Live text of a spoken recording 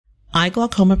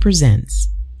iGlaucoma presents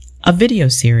a video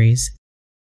series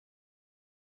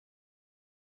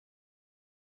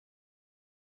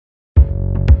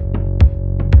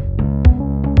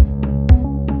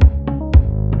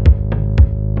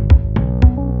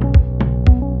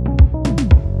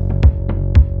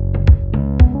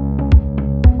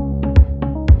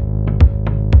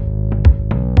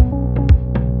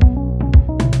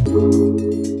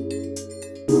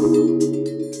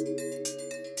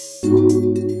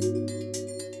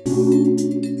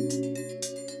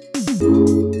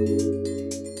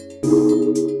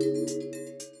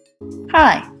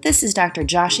Hi, this is Dr.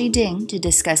 Jiaxi Ding to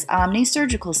discuss OMNI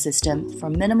Surgical System for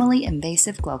minimally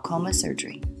invasive glaucoma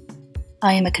surgery.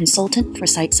 I am a consultant for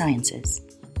Sight Sciences.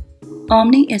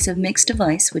 OMNI is a MIGS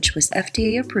device which was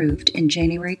FDA approved in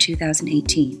January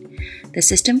 2018. The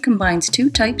system combines two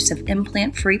types of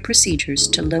implant-free procedures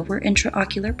to lower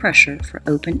intraocular pressure for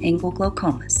open-angle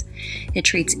glaucomas. It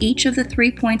treats each of the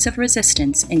 3 points of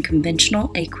resistance in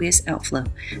conventional aqueous outflow,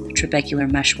 the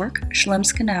trabecular meshwork,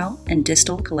 Schlemm's canal, and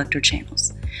distal collector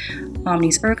channels.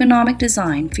 OMNI's ergonomic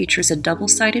design features a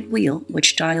double-sided wheel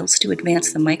which dials to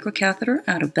advance the microcatheter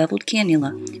out of beveled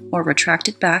cannula or retract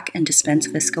it back and dispense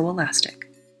viscoelastic.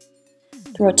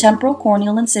 Through a temporal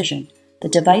corneal incision, the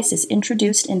device is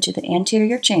introduced into the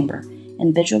anterior chamber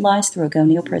and visualized through a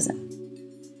gonio prism.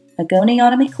 A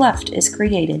goniotomy cleft is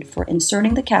created for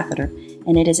inserting the catheter,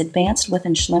 and it is advanced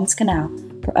within Schlemm's canal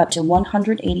for up to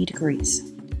 180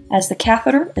 degrees. As the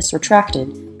catheter is retracted,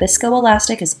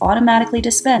 viscoelastic is automatically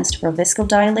dispensed for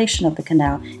viscodilation of the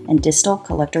canal and distal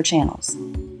collector channels.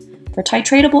 For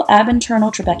titratable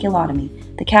ab-internal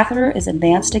trabeculotomy, the catheter is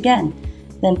advanced again,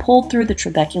 then pulled through the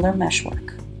trabecular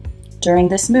meshwork. During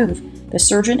this move, the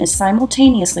surgeon is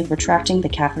simultaneously retracting the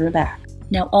catheter back.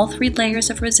 Now all 3 layers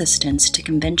of resistance to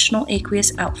conventional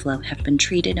aqueous outflow have been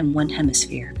treated in one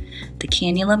hemisphere. The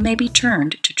cannula may be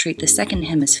turned to treat the second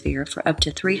hemisphere for up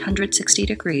to 360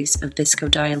 degrees of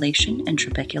viscodilation and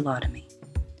trabeculotomy.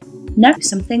 Next,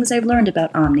 some things I've learned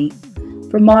about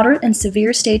OMNI. For moderate and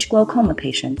severe stage glaucoma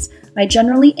patients, I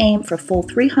generally aim for full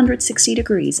 360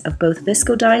 degrees of both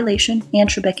viscodilation and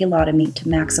trabeculotomy to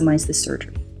maximize the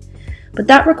surgery. But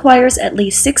that requires at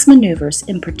least 6 maneuvers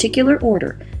in particular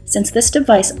order, since this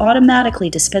device automatically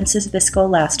dispenses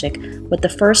viscoelastic with the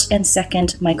first and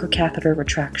second microcatheter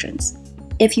retractions.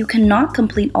 If you cannot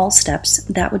complete all steps,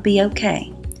 that would be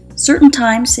okay. Certain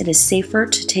times it is safer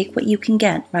to take what you can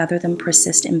get rather than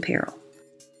persist in peril.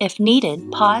 If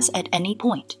needed, pause at any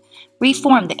point.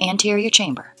 Reform the anterior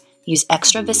chamber. Use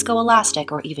extra viscoelastic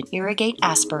or even irrigate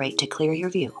aspirate to clear your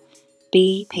view.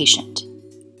 Be patient.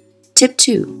 Tip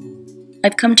 2.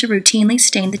 I've come to routinely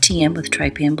stain the TM with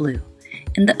Trypan Blue.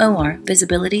 In the OR,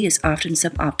 visibility is often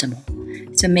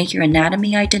suboptimal, so make your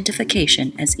anatomy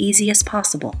identification as easy as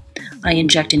possible. I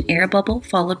inject an air bubble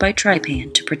followed by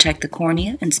Trypan to protect the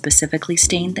cornea and specifically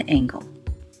stain the angle.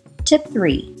 Tip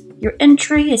 3. Your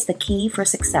entry is the key for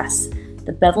success.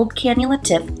 The beveled cannula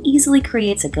tip easily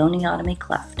creates a goniotomy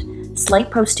cleft.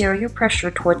 Slight posterior pressure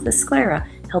towards the sclera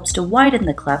helps to widen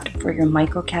the cleft for your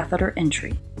microcatheter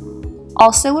entry.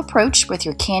 Also approach with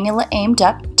your cannula aimed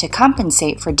up to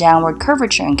compensate for downward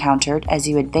curvature encountered as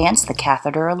you advance the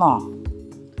catheter along.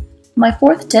 My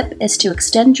 4th tip is to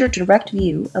extend your direct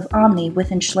view of OMNI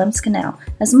within Schlemm's canal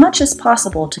as much as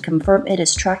possible to confirm it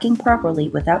is tracking properly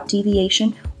without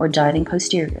deviation or diving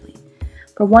posteriorly.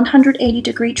 For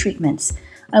 180-degree treatments,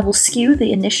 I will skew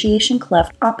the initiation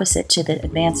cleft opposite to the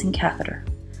advancing catheter.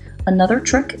 Another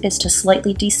trick is to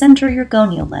slightly decenter your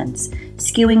gonio lens,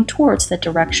 skewing towards the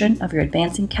direction of your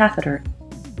advancing catheter.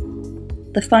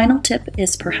 The final tip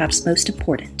is perhaps most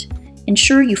important.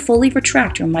 Ensure you fully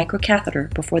retract your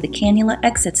microcatheter before the cannula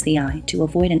exits the eye to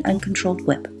avoid an uncontrolled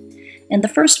whip. In the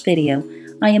first video,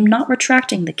 I am not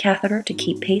retracting the catheter to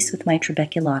keep pace with my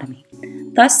trabeculotomy.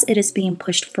 Thus, it is being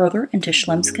pushed further into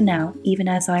Schlemm's canal even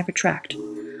as I retract.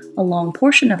 A long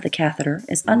portion of the catheter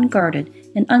is unguarded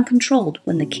and uncontrolled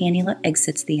when the cannula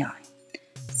exits the eye.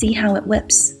 See how it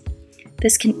whips?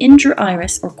 This can injure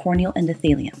iris or corneal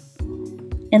endothelium.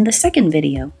 In the second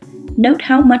video, note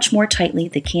how much more tightly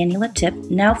the cannula tip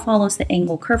now follows the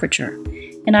angle curvature,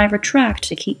 and I retract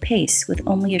to keep pace with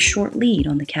only a short lead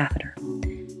on the catheter.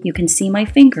 You can see my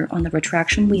finger on the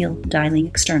retraction wheel dialing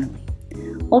externally.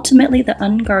 Ultimately, the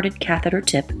unguarded catheter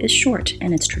tip is short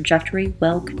and its trajectory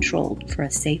well controlled for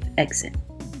a safe exit.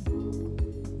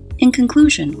 In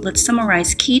conclusion, let's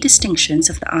summarize key distinctions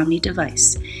of the OMNI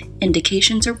device.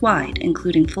 Indications are wide,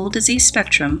 including full disease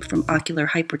spectrum from ocular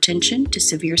hypertension to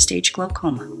severe stage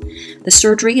glaucoma. The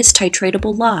surgery is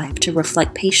titratable live to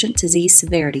reflect patient disease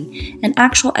severity and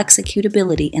actual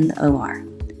executability in the OR.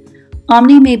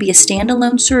 OMNI may be a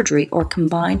standalone surgery or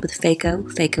combined with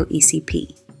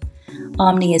phaco-ECP.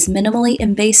 OMNI is minimally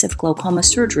invasive glaucoma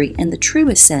surgery in the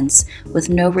truest sense, with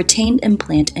no retained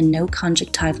implant and no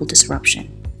conjunctival disruption.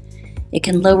 It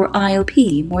can lower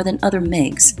IOP more than other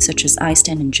MIGS, such as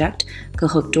iStent inject,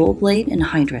 Cahook dual blade, and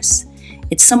Hydrus.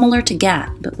 It's similar to GAT,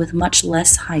 but with much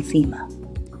less high FEMA.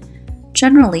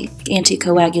 Generally,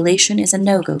 anticoagulation is a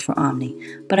no-go for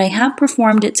OMNI, but I have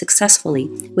performed it successfully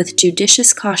with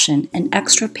judicious caution and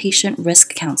extra patient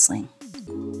risk counseling.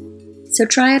 So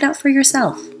try it out for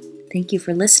yourself. Thank you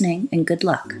for listening and good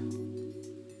luck.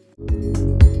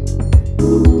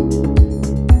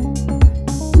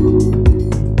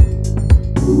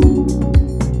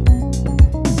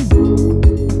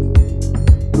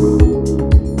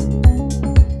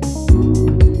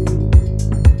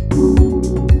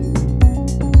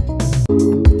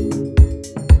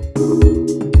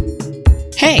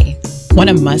 Hey, want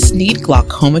a must-need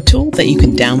glaucoma tool that you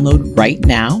can download right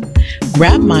now?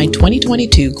 Grab my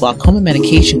 2022 glaucoma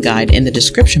medication guide in the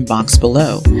description box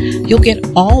below. You'll get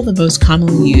all the most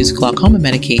commonly used glaucoma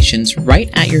medications right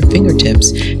at your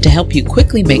fingertips to help you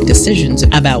quickly make decisions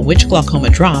about which glaucoma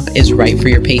drop is right for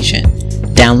your patient.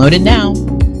 Download it now.